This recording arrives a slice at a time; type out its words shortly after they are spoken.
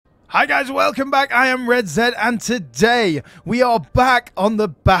Hi guys, welcome back. I am Red Zed, and today we are back on the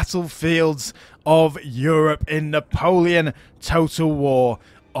battlefields of Europe in Napoleon Total War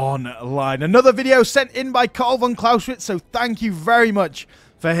Online. Another video sent in by Carl von Clauswitz, so thank you very much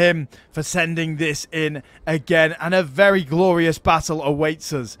for him for sending this in again. And a very glorious battle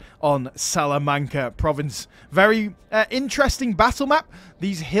awaits us on Salamanca Province. Very interesting battle map.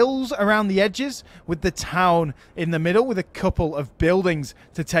 These hills around the edges with the town in the middle with a couple of buildings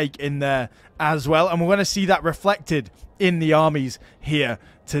to take in there as well. And we're going to see that reflected in the armies here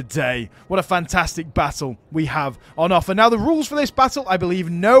today. What a fantastic battle we have on offer. Now, the rules for this battle, I believe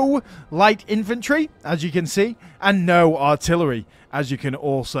no light infantry, as you can see, and no artillery, as you can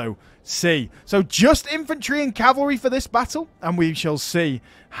also see. So just infantry and cavalry for this battle, and we shall see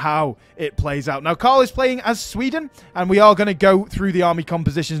how it plays out. Now, Carl is playing as Sweden, and we are going to go through the army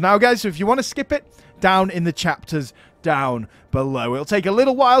compositions now, guys. So if you want to skip it, down in the chapters down below. It'll take a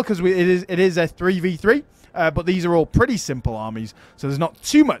little while because it is a 3v3. But these are all pretty simple armies, so there's not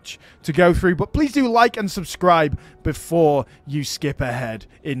too much to go through. But please do like and subscribe before you skip ahead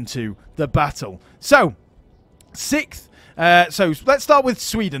into the battle. So, so let's start with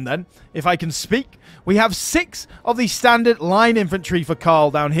Sweden then, if I can speak. We have 6 of the standard line infantry for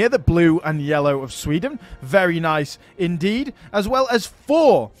Carl down here, the blue and yellow of Sweden. Very nice indeed. As well as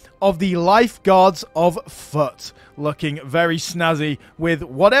 4 of the life guards of foot, looking very snazzy with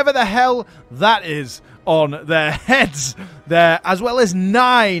whatever the hell that is on their heads there. As well as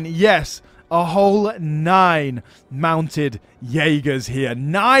 9, yes, a whole 9 mounted Jaegers here.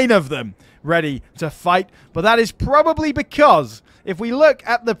 9 of them ready to fight. But that is probably because if we look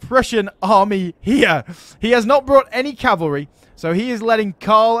at the Prussian army here, he has not brought any cavalry. So he is letting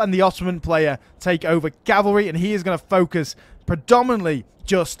Carl and the Ottoman player take over cavalry, and he is going to focus predominantly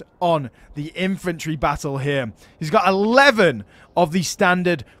just on the infantry battle here. He's got 11 of the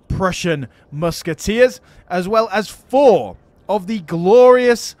standard Prussian musketeers, as well as 4 of the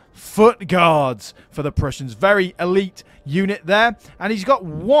glorious foot guards for the Prussians. Very elite unit there. And he's got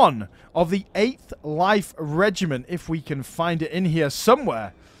 1 of the 8th Life Regiment, if we can find it in here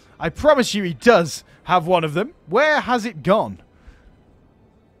somewhere. I promise you he does have 1 of them. Where has it gone?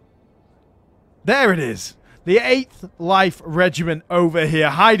 There it is. The 8th Life Regiment over here,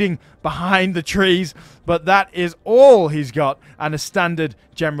 hiding behind the trees. But that is all he's got. And a standard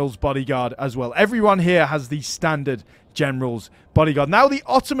General's Bodyguard as well. Everyone here has the standard General's Bodyguard. Now the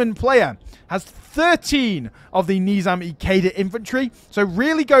Ottoman player has 13 of the Nizam-i-Qaeda infantry. So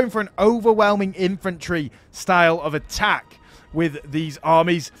really going for an overwhelming infantry style of attack with these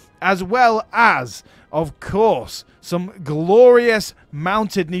armies. As well as, of course, some glorious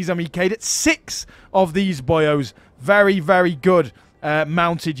mounted Nizam-i-Qaeda. 6 of these boyos. Very, very good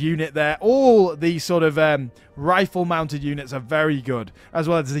mounted unit there. All these sort of rifle mounted units are very good, as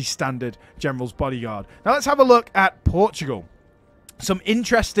well as the standard General's Bodyguard. Now let's have a look at Portugal. Some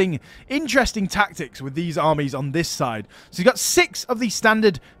interesting tactics with these armies on this side. So you've got 6 of the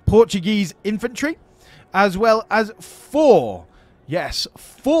standard Portuguese infantry, as well as 4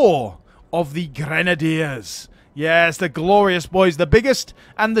 of the Grenadiers. Yes, the glorious boys, the biggest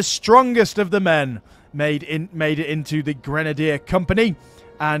and the strongest of the men made it into the Grenadier Company.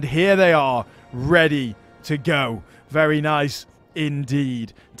 And here they are, ready to go. Very nice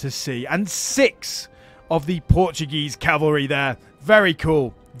indeed to see. And 6 of the Portuguese cavalry there. Very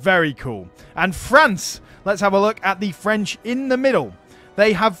cool, very cool. And France, let's have a look at the French in the middle.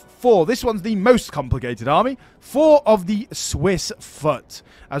 They have 4. This one's the most complicated army. 4 of the Swiss foot,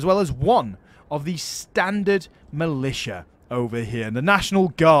 as well as 1 of the standard militia over here. And the National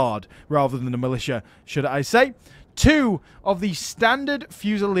Guard, rather than the militia, should I say. 2 of the standard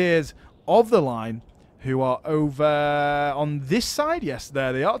Fusiliers of the line, who are over on this side. Yes,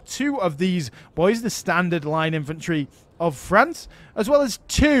 there they are. 2 of these boys, the standard line infantry of France, as well as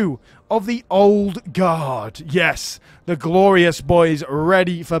 2 of the Old Guard. Yes, the glorious boys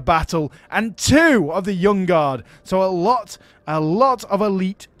ready for battle, and 2 of the Young Guard. So a lot of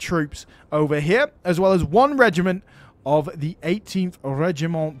elite troops over here, as well as 1 regiment of the 18th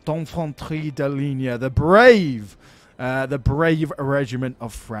Regiment d'Infanterie de Ligne, the brave regiment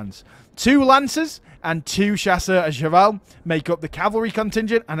of France. 2 Lancers and 2 Chasseurs à Cheval make up the cavalry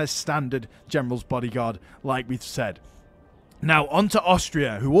contingent, and a standard General's Bodyguard, like we've said. Now, on to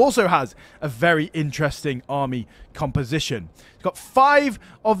Austria, who also has a very interesting army composition. It's got 5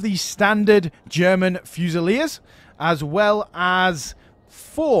 of the standard German Fusiliers, as well as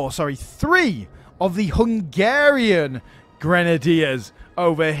 3 of the Hungarian Grenadiers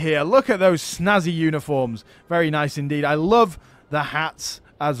over here. Look at those snazzy uniforms. Very nice indeed. I love the hats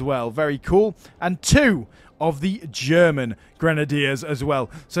as well. Very cool. And 2 of the German grenadiers as well.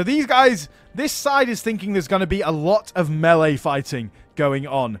 So these guys, this side is thinking there's going to be a lot of melee fighting going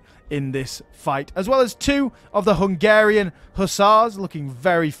on in this fight, as well as 2 of the Hungarian hussars, looking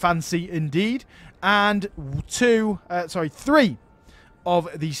very fancy indeed, and 3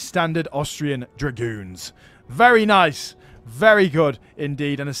 of the standard Austrian dragoons. Very nice, very good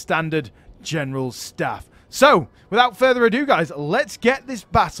indeed, and a standard general staff. So, without further ado, guys, let's get this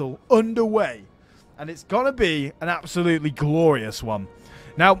battle underway. And it's going to be an absolutely glorious one.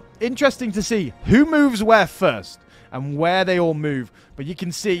 Now, interesting to see who moves where first and where they all move. But you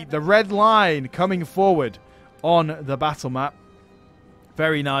can see the red line coming forward on the battle map.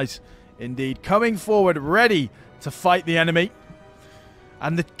 Very nice indeed. Coming forward, ready to fight the enemy.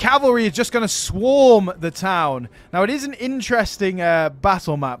 And the cavalry is just going to swarm the town. Now, it is an interesting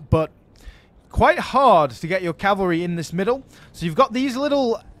battle map, but quite hard to get your cavalry in this middle. So you've got these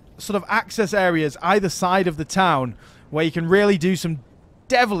little sort of access areas either side of the town where you can really do some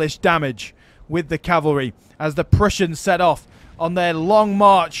devilish damage with the cavalry as the Prussians set off on their long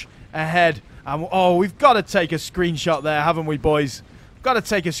march ahead. And oh, we've got to take a screenshot there, haven't we, boys? Got to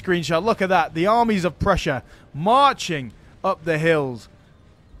take a screenshot. Look at that. The armies of Prussia marching up the hills.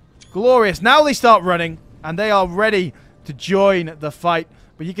 Glorious. Now they start running and they are ready to join the fight.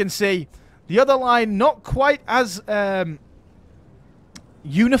 But you can see the other line not quite as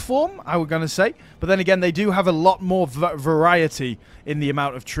uniform, I was going to say. But then again, they do have a lot more variety in the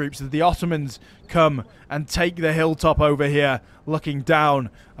amount of troops. The Ottomans come and take the hilltop over here, looking down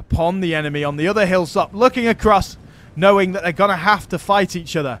upon the enemy on the other hilltop, looking across, knowing that they're going to have to fight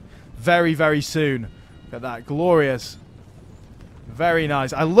each other very, very soon. Look at that. Glorious. Very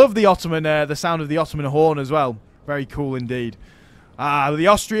nice. I love the Ottoman, the sound of the Ottoman horn as well. Very cool indeed. The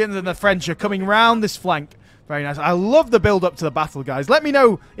Austrians and the French are coming round this flank. Very nice. I love the build up to the battle, guys. Let me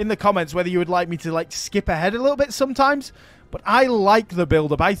know in the comments whether you would like me to like skip ahead a little bit sometimes. But I like the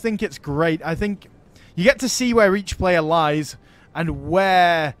build up. I think it's great. I think you get to see where each player lies and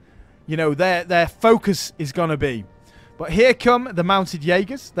where, you know, their focus is going to be. But here come the mounted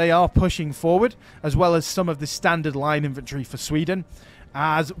Jaegers. They are pushing forward, as well as some of the standard line infantry for Sweden,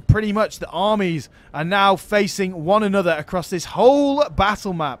 as pretty much the armies are now facing one another across this whole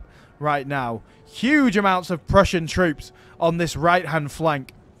battle map right now. Huge amounts of Prussian troops on this right-hand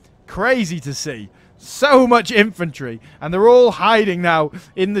flank. Crazy to see. So much infantry, and they're all hiding now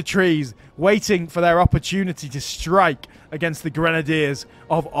in the trees, waiting for their opportunity to strike against the Grenadiers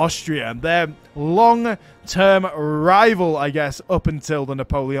of Austria. Their long-term rival, I guess, up until the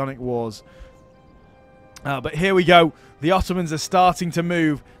Napoleonic Wars. But here we go. The Ottomans are starting to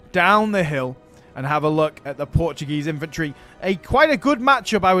move down the hill and have a look at the Portuguese infantry. Quite a good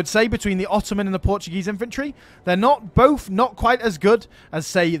matchup, I would say, between the Ottoman and the Portuguese infantry. They're not quite as good as,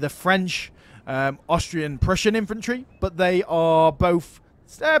 say, the French, Austrian, Prussian infantry, but they are both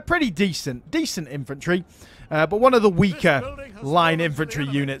pretty decent infantry. But one of the weaker line infantry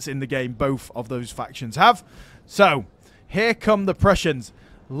units in the game, both of those factions have. So, here come the Prussians,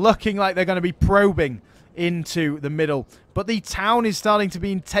 looking like they're going to be probing into the middle. But the town is starting to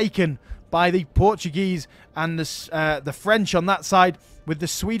be taken by the Portuguese and the French on that side, with the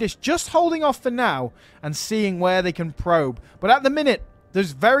Swedish just holding off for now and seeing where they can probe. But at the minute,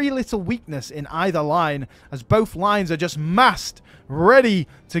 there's very little weakness in either line, as both lines are just massed, ready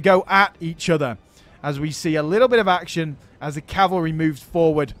to go at each other. As we see a little bit of action as the cavalry moves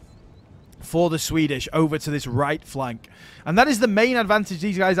forward for the Swedish over to this right flank. And that is the main advantage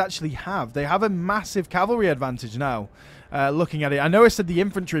these guys actually have. They have a massive cavalry advantage now, looking at it. I know I said the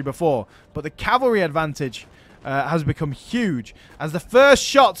infantry before, but the cavalry advantage has become huge as the first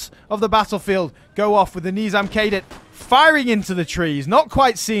shots of the battlefield go off with the Nizam Cadet firing into the trees, not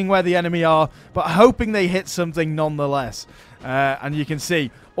quite seeing where the enemy are, but hoping they hit something nonetheless. And you can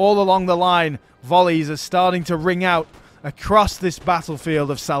see all along the line, volleys are starting to ring out across this battlefield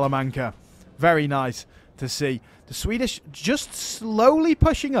of Salamanca. Very nice to see. The Swedish just slowly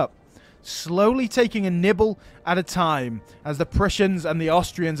pushing up, slowly taking a nibble at a time, as the Prussians and the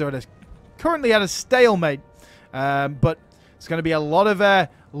Austrians are currently at a stalemate. But it's going to be a lot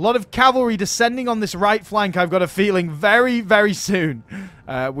of cavalry descending on this right flank, I've got a feeling, very, very soon,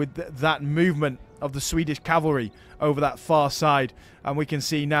 with that movement of the Swedish cavalry over that far side. And we can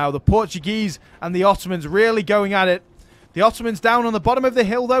see now the Portuguese and the Ottomans really going at it. The Ottomans down on the bottom of the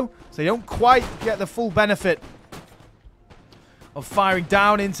hill, though, so they don't quite get the full benefit of firing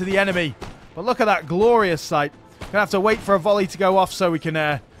down into the enemy. But look at that glorious sight. Gonna have to wait for a volley to go off so we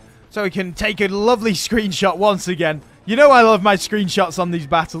can take a lovely screenshot once again. You know I love my screenshots on these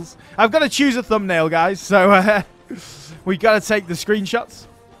battles. I've got to choose a thumbnail, guys, so we got to take the screenshots.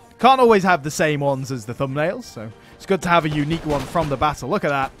 Can't always have the same ones as the thumbnails, so it's good to have a unique one from the battle. Look at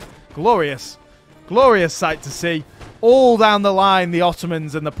that. Glorious. Glorious sight to see. All down the line, the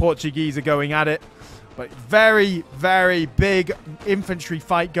Ottomans and the Portuguese are going at it. But very, very big infantry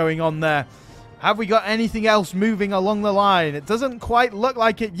fight going on there. Have we got anything else moving along the line? It doesn't quite look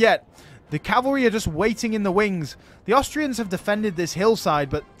like it yet. The cavalry are just waiting in the wings. The Austrians have defended this hillside,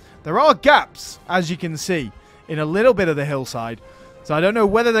 but there are gaps, as you can see, in a little bit of the hillside. So I don't know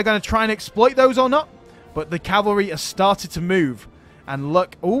whether they're going to try and exploit those or not, but the cavalry has started to move. And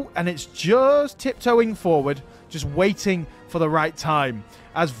look, oh, and it's just tiptoeing forward, just waiting for the right time.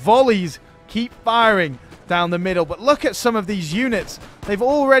 As volleys keep firing down the middle. But look at some of these units. They've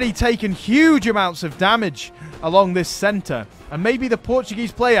already taken huge amounts of damage along this center. And maybe the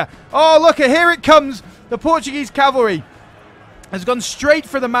Portuguese player... Oh, look, here it comes! The Portuguese cavalry has gone straight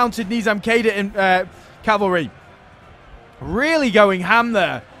for the mounted Nizam Qaeda cavalry. Really going ham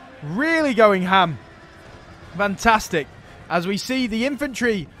there. Really going ham. Fantastic. As we see the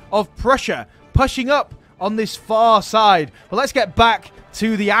infantry of Prussia pushing up on this far side. But let's get back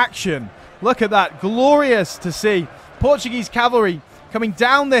to the action. Look at that. Glorious to see. Portuguese cavalry coming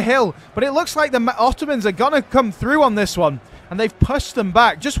down the hill. But it looks like the Ottomans are going to come through on this one. And they've pushed them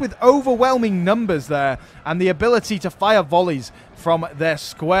back just with overwhelming numbers there. And the ability to fire volleys from their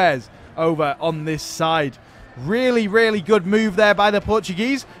squares over on this side. Really, really good move there by the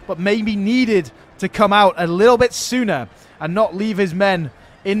Portuguese. But maybe needed to come out a little bit sooner and not leave his men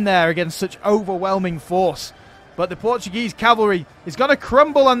in there against such overwhelming force. But the Portuguese cavalry is going to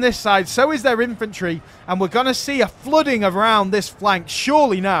crumble on this side. So is their infantry. And we're going to see a flooding around this flank.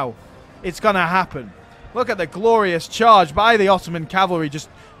 Surely now it's going to happen. Look at the glorious charge by the Ottoman cavalry. Just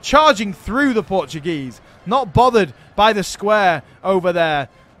charging through the Portuguese. Not bothered by the square over there.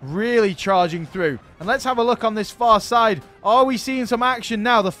 Really charging through. And let's have a look on this far side. Are we seeing some action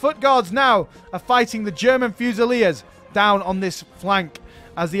now? The foot guards now are fighting the German Fusiliers down on this flank.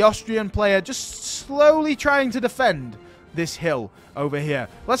 As the Austrian player just slowly trying to defend this hill over here.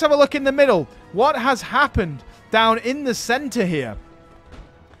 Let's have a look in the middle. What has happened down in the center here?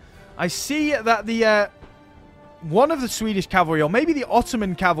 I see that the one of the Swedish cavalry, or maybe the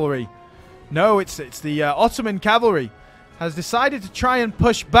Ottoman cavalry. No, it's the Ottoman cavalry has decided to try and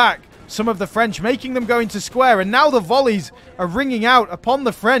push back some of the French, making them go into square. And now the volleys are ringing out upon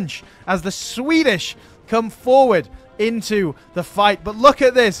the French as the Swedish come forward into the fight. But look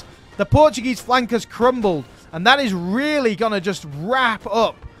at this. The Portuguese flank has crumbled. And that is really going to just wrap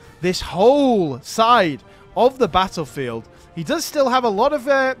up this whole side of the battlefield. He does still have a lot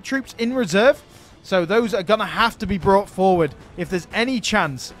of troops in reserve. So those are going to have to be brought forward if there's any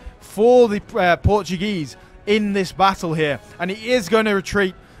chance for the Portuguese in this battle here. And he is going to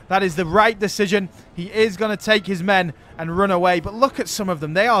retreat. That is the right decision. He is going to take his men and run away. But look at some of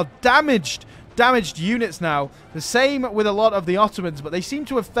them. They are damaged units now. The same with a lot of the Ottomans, but they seem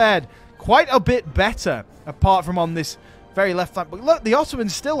to have fared quite a bit better apart from on this very left flank. But look, the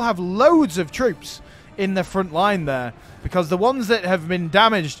Ottomans still have loads of troops in the front line there, because the ones that have been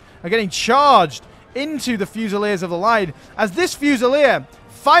damaged are getting charged into the Fusiliers of the line. As this Fusilier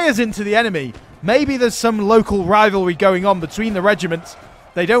fires into the enemy, maybe there's some local rivalry going on between the regiments.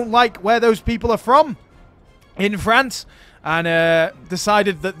 They don't like where those people are from in France, and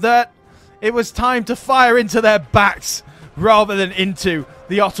decided that it was time to fire into their backs rather than into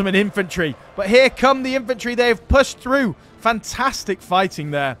the Ottoman infantry. But here come the infantry. They have pushed through. Fantastic fighting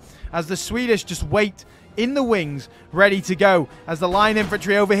there as the Swedish just wait in the wings, ready to go, as the line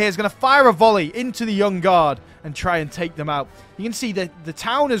infantry over here is going to fire a volley into the young guard and try and take them out. You can see that the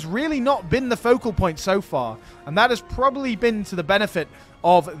town has really not been the focal point so far, and that has probably been to the benefit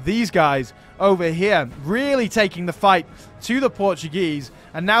of these guys over here, really taking the fight to the Portuguese.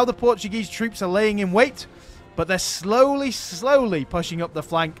 And now the Portuguese troops are laying in wait, but they're slowly pushing up the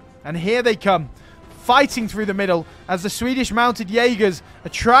flank. And here they come, fighting through the middle, as the Swedish mounted Jaegers are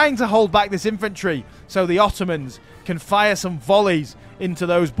trying to hold back this infantry so the Ottomans can fire some volleys into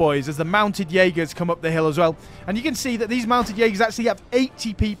those boys as the mounted Jaegers come up the hill as well. And you can see that these mounted Jaegers actually have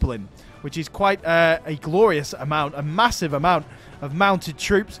 80 people in, which is quite a glorious amount, a massive amount of mounted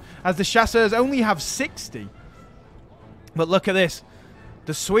troops, as the chasseurs only have 60. But look at this.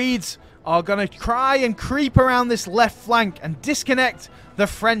 The Swedes are going to try and creep around this left flank and disconnect the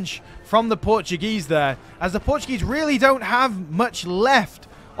French from the Portuguese there, as the Portuguese really don't have much left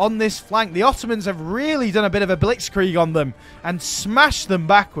on this flank. The Ottomans have really done a bit of a blitzkrieg on them and smashed them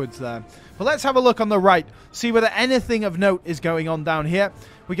backwards there. But let's have a look on the right, see whether anything of note is going on down here.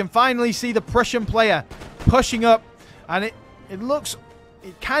 We can finally see the Prussian player pushing up, and it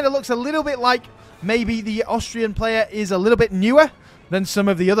kind of looks a little bit like maybe the Austrian player is a little bit newer than some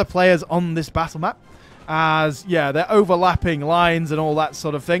of the other players on this battle map. As, yeah, they're overlapping lines and all that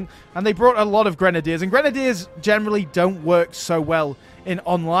sort of thing. And they brought a lot of grenadiers. And grenadiers generally don't work so well in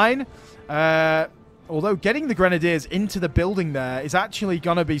online. Although getting the grenadiers into the building there is actually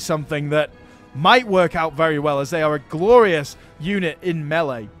going to be something that might work out very well, as they are a glorious unit in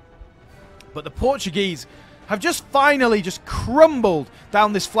melee. But the Portuguese have just finally just crumbled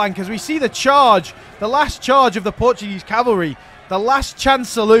down this flank as we see the charge, the last charge of the Portuguese cavalry, the last chance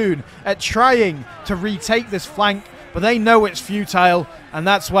saloon at trying to retake this flank, but they know it's futile, and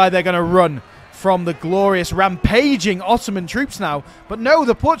that's why they're going to run from the glorious rampaging Ottoman troops now. But no,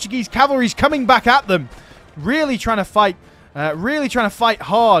 the Portuguese cavalry's coming back at them, really trying to fight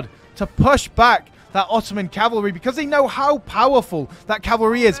hard to push back that Ottoman cavalry, because they know how powerful that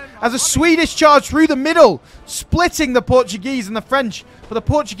cavalry is. As a Swedish charge through the middle, splitting the Portuguese and the French. But the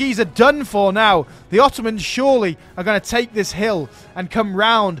Portuguese are done for now. The Ottomans surely are going to take this hill and come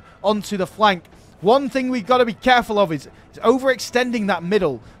round onto the flank. One thing we've got to be careful of is overextending that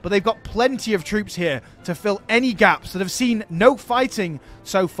middle. But they've got plenty of troops here to fill any gaps that have seen no fighting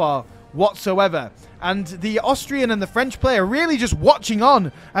so far whatsoever. And the Austrian and the French player really just watching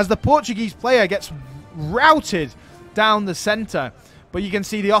on as the Portuguese player gets routed down the center. But you can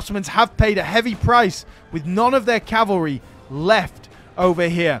see the Ottomans have paid a heavy price with none of their cavalry left over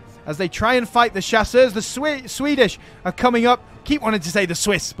here as they try and fight the chasseurs. The Swedish are coming up. Keep wanting to say the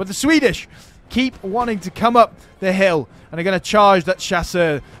Swiss, but the Swedish keep wanting to come up the hill and are going to charge that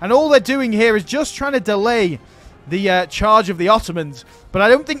chasseur. And all they're doing here is just trying to delay the charge of the Ottomans. But I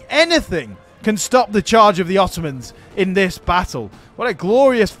don't think anything can stop the charge of the Ottomans in this battle. What a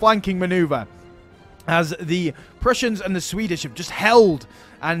glorious flanking maneuver, as the Prussians and the Swedish have just held,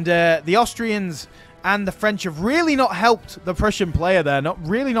 and the Austrians and the French have really not helped the Prussian player there,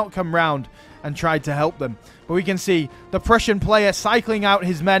 not come round and tried to help them. But we can see the Prussian player cycling out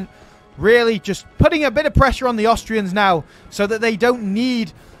his men, really just putting a bit of pressure on the Austrians now, so that they don't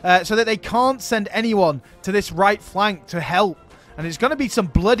need, so that they can't send anyone to this right flank to help. And it's going to be some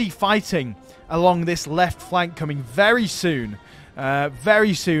bloody fighting along this left flank coming very soon,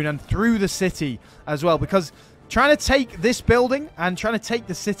 and through the city as well. Because trying to take this building and trying to take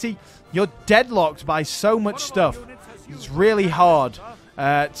the city, you're deadlocked by so much stuff. It's really hard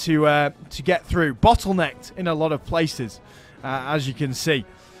to get through. Bottlenecked in a lot of places, as you can see.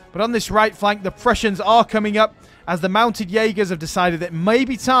 But on this right flank, the Prussians are coming up as the mounted Jaegers have decided that it may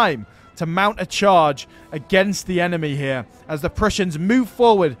be time to mount a charge against the enemy here, as the Prussians move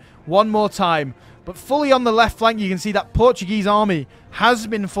forward one more time. But fully on the left flank, you can see that Portuguese army has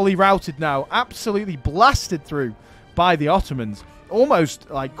been fully routed now, absolutely blasted through by the Ottomans. Almost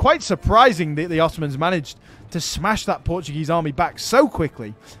like quite surprising that the Ottomans managed to smash that Portuguese army back so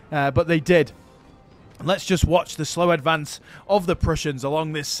quickly, but they did. Let's just watch the slow advance of the Prussians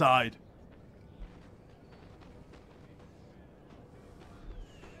along this side.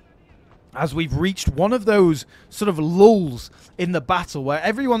 As we've reached one of those sort of lulls in the battle where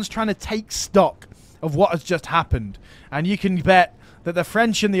everyone's trying to take stock of what has just happened. And you can bet that the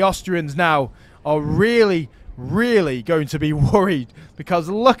French and the Austrians now are really going to be worried, because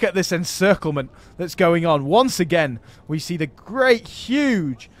look at this encirclement that's going on. Once again, we see the great,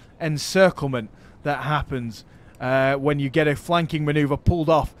 huge encirclement that happens when you get a flanking maneuver pulled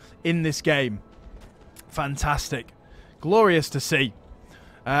off in this game. Fantastic. Glorious to see.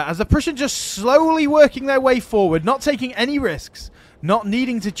 As the Prussians just slowly working their way forward, not taking any risks, not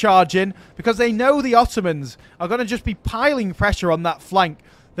needing to charge in, because they know the Ottomans are going to just be piling pressure on that flank,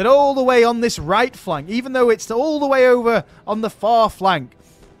 that all the way on this right flank, even though it's all the way over on the far flank,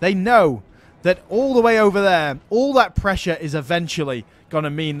 they know that all the way over there, all that pressure is eventually going to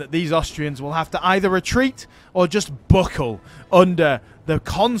mean that these Austrians will have to either retreat or just buckle under the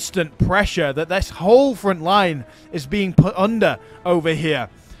constant pressure that this whole front line is being put under over here.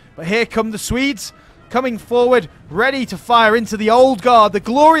 But here come the Swedes coming forward, ready to fire into the Old Guard, the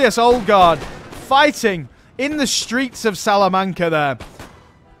glorious Old Guard, fighting in the streets of Salamanca there.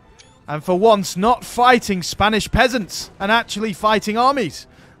 And for once, not fighting Spanish peasants and actually fighting armies.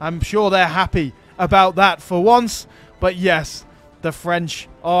 I'm sure they're happy about that for once. But yes, the French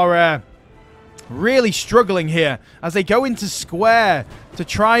are really struggling here as they go into square to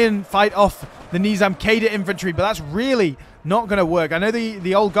try and fight off the Nizam Qaeda infantry. But that's really not going to work. I know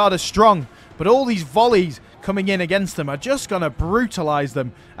the Old Guard are strong, but all these volleys coming in against them are just going to brutalize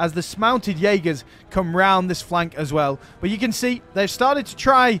them as the mounted Jaegers come round this flank as well. But you can see they've started to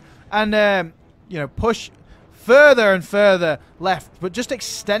try and push further and further left, but just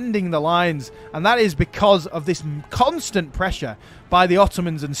extending the lines, and that is because of this constant pressure by the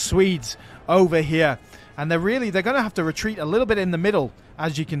Ottomans and Swedes over here. And they're going to have to retreat a little bit in the middle,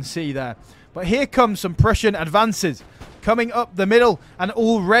 as you can see there. But here comes some Prussian advances coming up the middle, and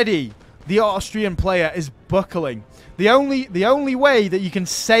already the Austrian player is buckling. The only way that you can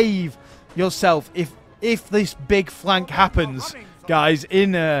save yourself if this big flank happens, guys,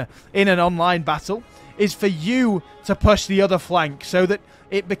 in an online battle, is for you to push the other flank so that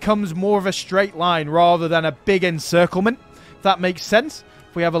it becomes more of a straight line rather than a big encirclement, if that makes sense,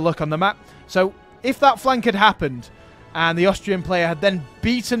 if we have a look on the map. So if that flank had happened and the Austrian player had then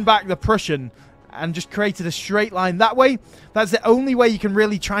beaten back the Prussian and just created a straight line that way, that's the only way you can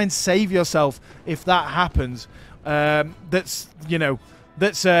really try and save yourself if that happens. That's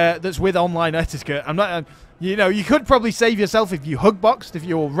with online etiquette. I'm not, you could probably save yourself if you hugboxed, if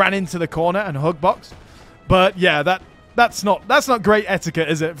you all ran into the corner and hugboxed. But yeah, that's not great etiquette,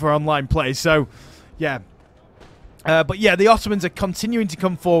 is it, for online play? So yeah. But yeah, the Ottomans are continuing to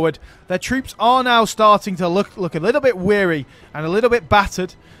come forward. Their troops are now starting to look a little bit weary and a little bit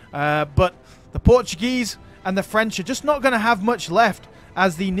battered. But the Portuguese and the French are just not going to have much left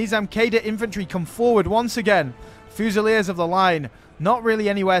as the Nizam-Qaeda infantry come forward once again. Fusiliers of the line, not really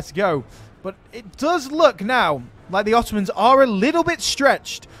anywhere to go. But it does look now like the Ottomans are a little bit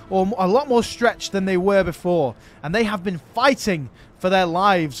stretched, or a lot more stretched than they were before. And they have been fighting for their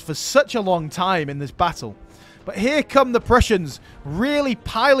lives for such a long time in this battle. But here come the Prussians, really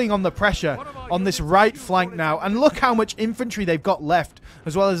piling on the pressure on this right flank now. And look how much infantry they've got left,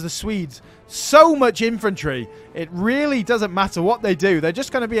 as well as the Swedes. So much infantry. It really doesn't matter what they do. They're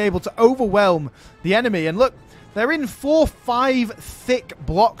just going to be able to overwhelm the enemy. And look, they're in 4-5 thick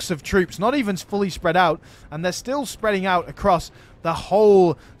blocks of troops, not even fully spread out. And they're still spreading out across the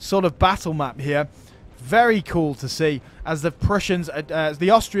whole sort of battle map here. Very cool to see as the Prussians, as the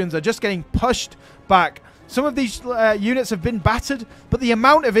Austrians are just getting pushed back. Some of these units have been battered, but the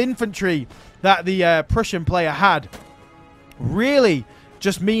amount of infantry that the Prussian player had really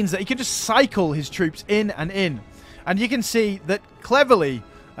just means that he can just cycle his troops in and in. And you can see that cleverly,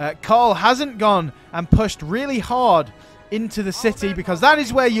 Carl hasn't gone and pushed really hard into the city, because that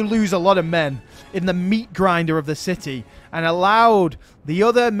is where you lose a lot of men, in the meat grinder of the city, and allowed the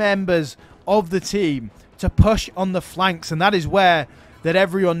other members of the team to push on the flanks. And that is where that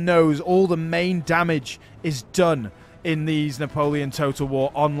everyone knows all the main damage is done in these Napoleon Total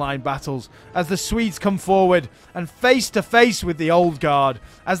War online battles, as the Swedes come forward and face to face with the Old Guard,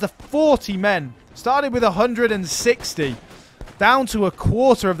 as the 40 men started with 160 down to a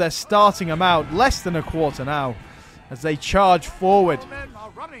quarter of their starting amount, less than a quarter now, as they charge forward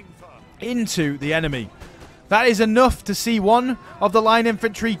into the enemy. That is enough to see one of the line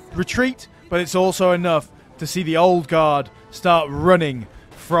infantry retreat, but it's also enough to see the Old Guard start running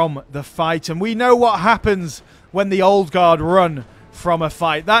from the fight. And we know what happens when the Old Guard run from a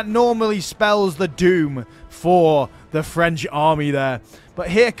fight. That normally spells the doom for the French army there. But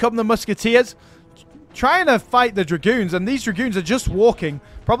here come the Musketeers trying to fight the Dragoons, and these Dragoons are just walking.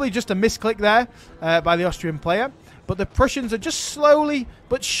 Probably just a misclick there by the Austrian player. But the Prussians are just slowly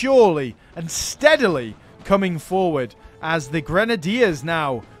but surely and steadily coming forward, as the Grenadiers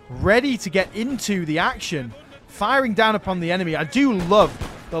now ready to get into the action, firing down upon the enemy. I do love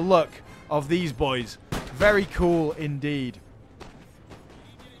the look of these boys. Very cool indeed.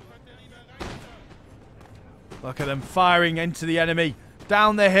 Look at them firing into the enemy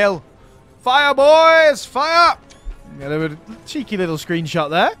down the hill. Fire, boys! Fire! Got a cheeky little screenshot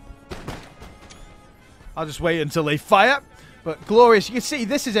there. I'll just wait until they fire. But glorious. You can see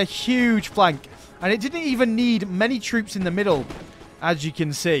this is a huge flank, and it didn't even need many troops in the middle, as you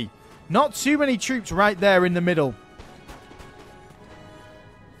can see. Not too many troops right there in the middle.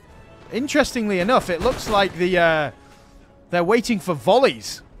 Interestingly enough, it looks like they're waiting for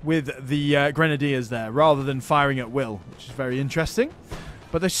volleys with the Grenadiers there, rather than firing at will, which is very interesting.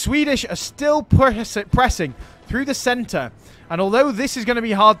 But the Swedish are still pressing through the center, and although this is going to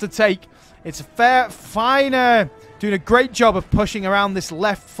be hard to take, it's fine, doing a great job of pushing around this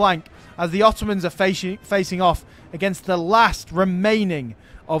left flank, as the Ottomans are facing off against the last remaining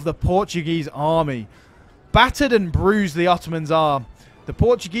of the Portuguese army. Battered and bruised the Ottomans are. The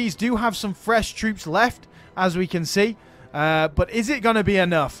Portuguese do have some fresh troops left, as we can see. But is it going to be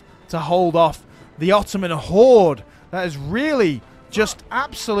enough to hold off the Ottoman horde that has really just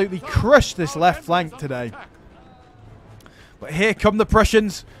absolutely crushed this left flank today? But here come the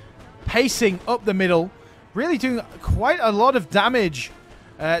Prussians, pacing up the middle, really doing quite a lot of damage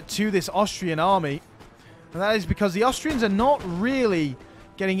to this Austrian army. And that is because the Austrians are not really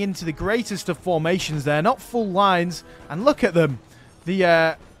getting into the greatest of formations there, not full lines. And look at them.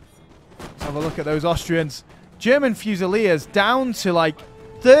 Let's have a look at those Austrians. German Fusiliers down to like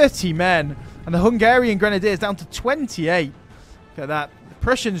 30 men, And the Hungarian Grenadiers down to 28. Look at that. The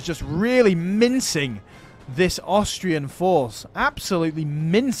Prussians just really mincing this Austrian force. Absolutely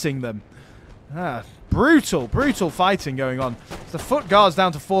mincing them. Brutal fighting going on. The foot guards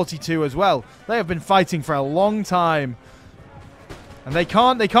down to 42 as well. They have been fighting for a long time. And they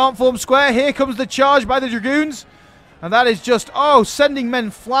can't form square. Here comes the charge by the Dragoons. And that is just, sending men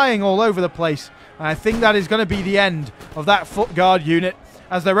flying all over the place. And I think that is going to be the end of that foot guard unit,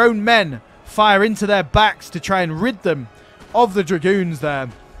 as their own men fire into their backs to try and rid them of the Dragoons there.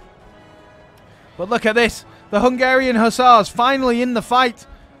 But look at this. The Hungarian Hussars finally in the fight,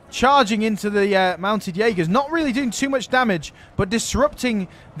 charging into the mounted Jaegers. Not really doing too much damage, but disrupting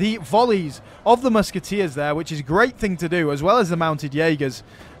the volleys of the Musketeers there, which is a great thing to do, as well as the mounted Jaegers,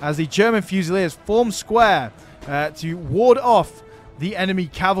 as the German Fusiliers form square to ward off the enemy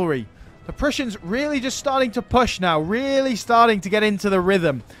cavalry. The Prussians really just starting to push now, really starting to get into the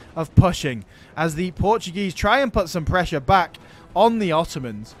rhythm of pushing, as the Portuguese try and put some pressure back on the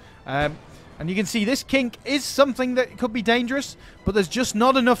Ottomans. And you can see this kink is something that could be dangerous, but there's just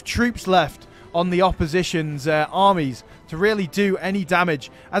not enough troops left on the opposition's armies to really do any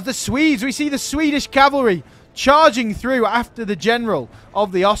damage. As the Swedes, we see the Swedish cavalry charging through after the general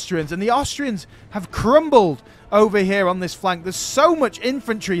of the Austrians, and the Austrians have crumbled over here on this flank. There's so much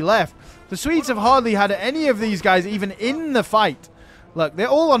infantry left. The Swedes have hardly had any of these guys even in the fight. Look, they're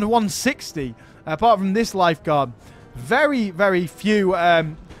all on 160, apart from this lifeguard. Very, very few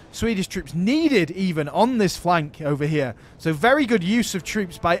Swedish troops needed even on this flank over here. So very good use of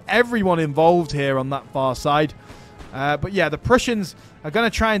troops by everyone involved here on that far side. But yeah, the Prussians are going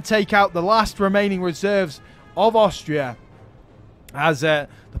to try and take out the last remaining reserves of Austria, as the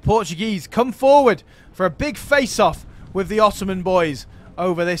Portuguese come forward for a big face-off with the Ottoman boys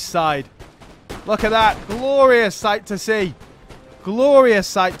over this side. Look at that. Glorious sight to see. Glorious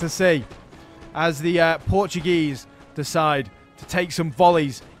sight to see, as the Portuguese decide to take some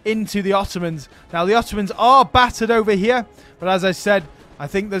volleys into the Ottomans. Now, the Ottomans are battered over here, but as I said, I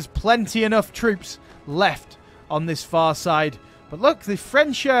think there's plenty enough troops left on this far side. But look, the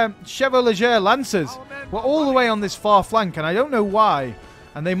French Chevalier Lancers were all the way on this far flank, and I don't know why.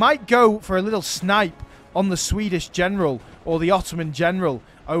 And they might go for a little snipe on the Swedish general or the Ottoman general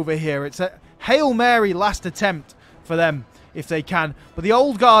over here. It's a Hail Mary last attempt for them if they can. But the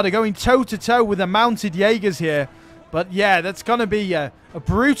Old Guard are going toe-to-toe with the mounted Jaegers here. But yeah, that's going to be a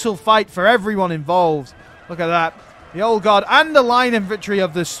brutal fight for everyone involved. Look at that. The Old Guard and the line infantry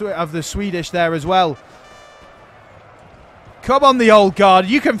of the Swedish there as well. Come on, the Old Guard.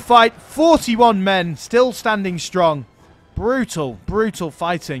 You can fight. 41 men still standing strong. Brutal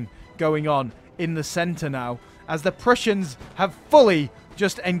fighting going on in the center now, as the Prussians have fully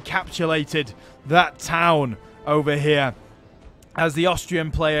just encapsulated that town over here, as the Austrian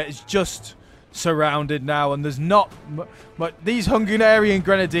player is just surrounded now, and there's not much. These Hungarian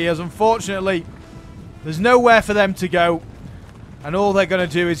Grenadiers, unfortunately, there's nowhere for them to go, and all they're going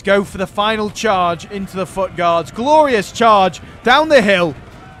to do is go for the final charge into the foot guards. Glorious charge down the hill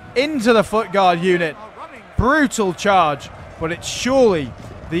into the foot guard unit. Brutal charge, but it's surely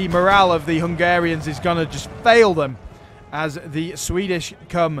the morale of the Hungarians is going to just fail them, as the Swedish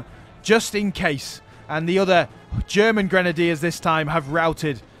come just in case, and the other German Grenadiers this time have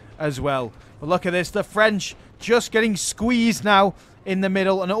routed as well. But look at this, the French just getting squeezed now in the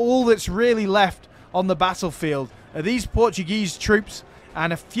middle, and all that's really left on the battlefield are these Portuguese troops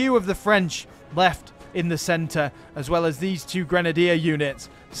and a few of the French left in the center, as well as these two Grenadier units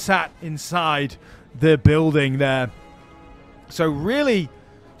sat inside the building there. So really,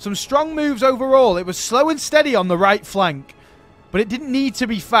 some strong moves overall. It was slow and steady on the right flank, but it didn't need to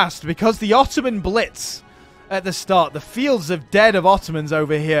be fast, because the Ottoman blitz at the start, the fields of dead of Ottomans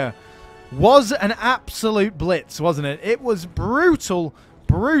over here, was an absolute blitz, wasn't it? It was brutal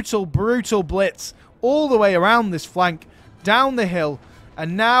blitz all the way around this flank, down the hill,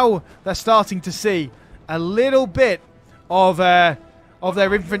 and now they're starting to see a little bit of their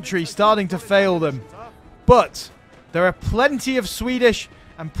infantry starting to fail them. But there are plenty of Swedish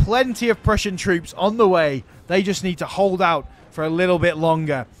and plenty of Prussian troops on the way. They just need to hold out for a little bit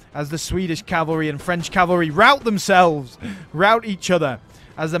longer, as the Swedish cavalry and French cavalry rout each other,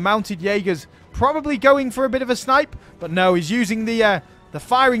 as the mounted Jaegers probably going for a bit of a snipe, but no, he's using the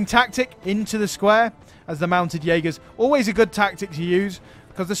firing tactic into the square, as the mounted Jaegers, always a good tactic to use,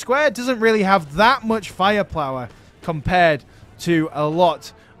 because the square doesn't really have that much firepower compared to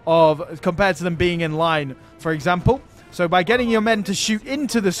them being in line, for example. So by getting your men to shoot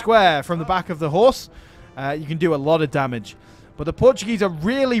into the square from the back of the horse, you can do a lot of damage. But the Portuguese are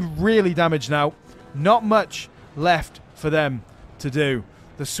really damaged now. Not much left for them to do.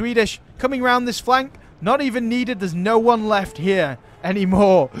 The Swedish coming round this flank, not even needed. There's no one left here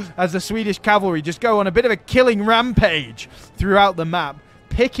anymore as the Swedish cavalry just go on a bit of a killing rampage throughout the map,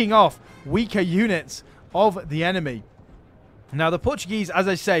 picking off weaker units of the enemy. Now, the Portuguese, as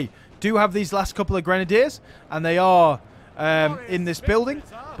I say, do have these last couple of grenadiers, and they are in this building,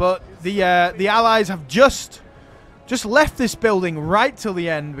 but the Allies have just left this building right till the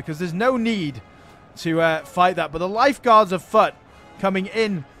end because there's no need to fight that. But the Lifeguards of Foot coming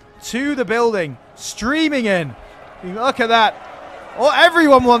in to the building, streaming in. Look at that. Oh,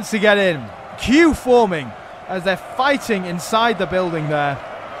 everyone wants to get in. Queue forming as they're fighting inside the building there.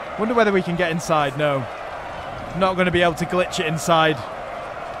 Wonder whether we can get inside. No. Not going to be able to glitch it inside.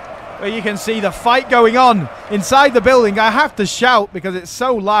 But you can see the fight going on inside the building. I have to shout because it's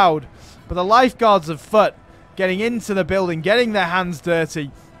so loud. But the Lifeguards of Foot getting into the building, getting their hands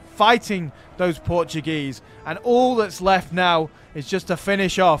dirty, fighting those Portuguese. And all that's left now is just to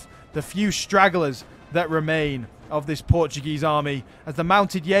finish off the few stragglers that remain of this Portuguese army as the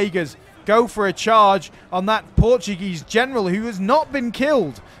mounted Jaegers go for a charge on that Portuguese general who has not been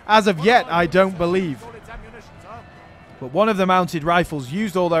killed as of yet, I don't believe. But one of the mounted rifles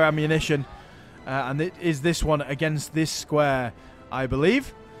used all their ammunition, and it is this one against this square, I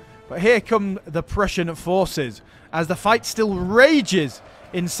believe. But here come the Prussian forces as the fight still rages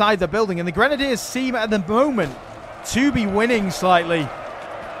inside the building, and the Grenadiers seem at the moment to be winning slightly.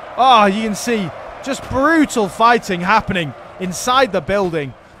 Oh, you can see just brutal fighting happening inside the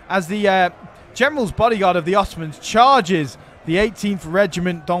building as the General's Bodyguard of the Ottomans charges the 18th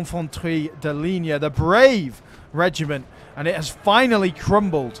Regiment d'Infanterie de Ligne, the brave regiment, and it has finally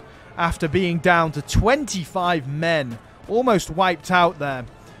crumbled after being down to 25 men, almost wiped out there.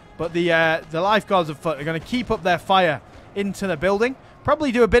 But the Lifeguards of Foot are going to keep up their fire into the building,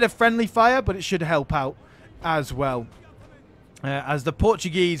 probably do a bit of friendly fire, but it should help out as well. As the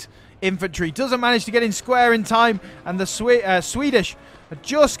Portuguese infantry doesn't manage to get in square in time, and the Swedish are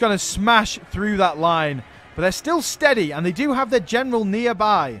just going to smash through that line. But they're still steady, and they do have their general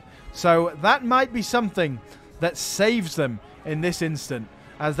nearby. So that might be something that saves them in this instant,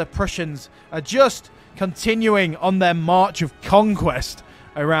 as the Prussians are just continuing on their march of conquest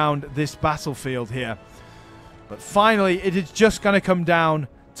around this battlefield here. But finally, it is just going to come down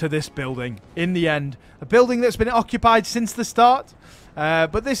to this building in the end. A building that's been occupied since the start.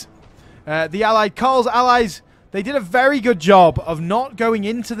 But this, the Karl's allies, they did a very good job of not going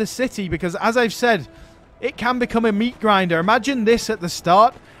into the city because, as I've said, it can become a meat grinder. Imagine this at the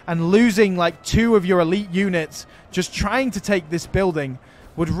start and losing like 2 of your elite units just trying to take this building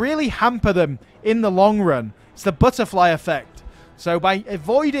would really hamper them in the long run. It's the butterfly effect. So by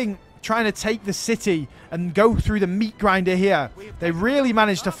avoiding trying to take the city and go through the meat grinder here, they really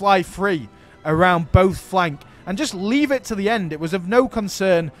managed to fly free around both flank and just leave it to the end. It was of no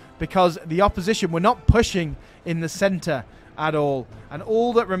concern because the opposition were not pushing in the center at all. And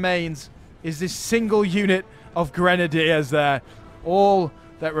all that remains is this single unit of grenadiers there. All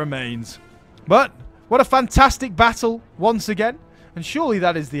that remains. But what a fantastic battle once again. And surely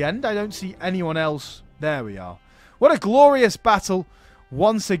that is the end. I don't see anyone else. There we are. What a glorious battle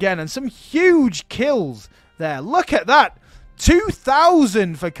once again. And some huge kills there. Look at that.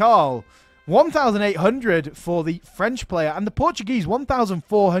 2,000 for Carl. 1,800 for the French player. And the Portuguese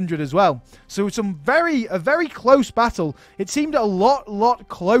 1,400 as well. So it's a very close battle. It seemed a lot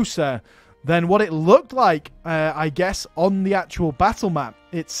closer than what it looked like, I guess, on the actual battle map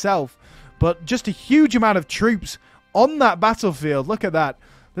itself. But just a huge amount of troops on that battlefield. Look at that.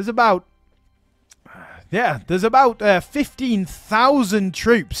 There's about 15,000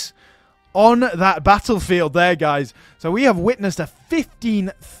 troops on that battlefield there, guys. So we have witnessed a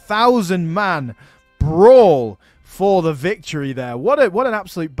 15,000 man brawl for the victory there. What an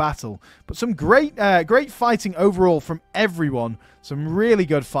absolute battle. But some great fighting overall from everyone. Some really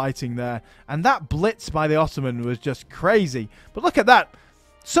good fighting there. And that blitz by the Ottoman was just crazy. But look at that.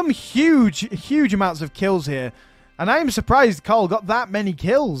 Some huge amounts of kills here. And I am surprised Carl got that many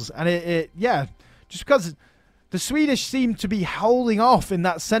kills. And yeah, just because the Swedish seemed to be holding off in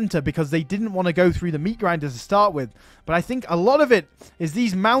that center because they didn't want to go through the meat grinders to start with. But I think a lot of it is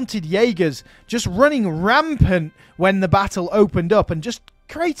these mounted Jaegers just running rampant when the battle opened up and just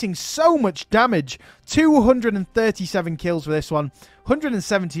creating so much damage. 237 kills for this one.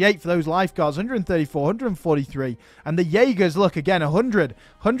 178 for those Lifeguards. 134, 143. And the Jaegers, look again, 100,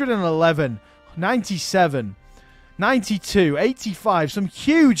 111, 97, 92, 85. Some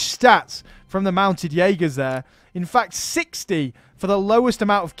huge stats from the mounted Jaegers there. In fact, 60 for the lowest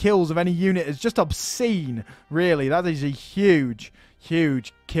amount of kills of any unit is just obscene, really. That is a huge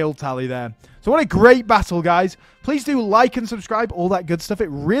Huge kill tally there. So what a great battle, guys. Please do like and subscribe, all that good stuff. It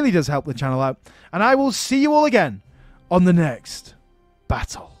really does help the channel out. And I will see you all again on the next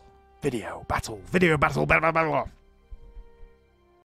battle. Video, battle, blah, blah, blah, blah.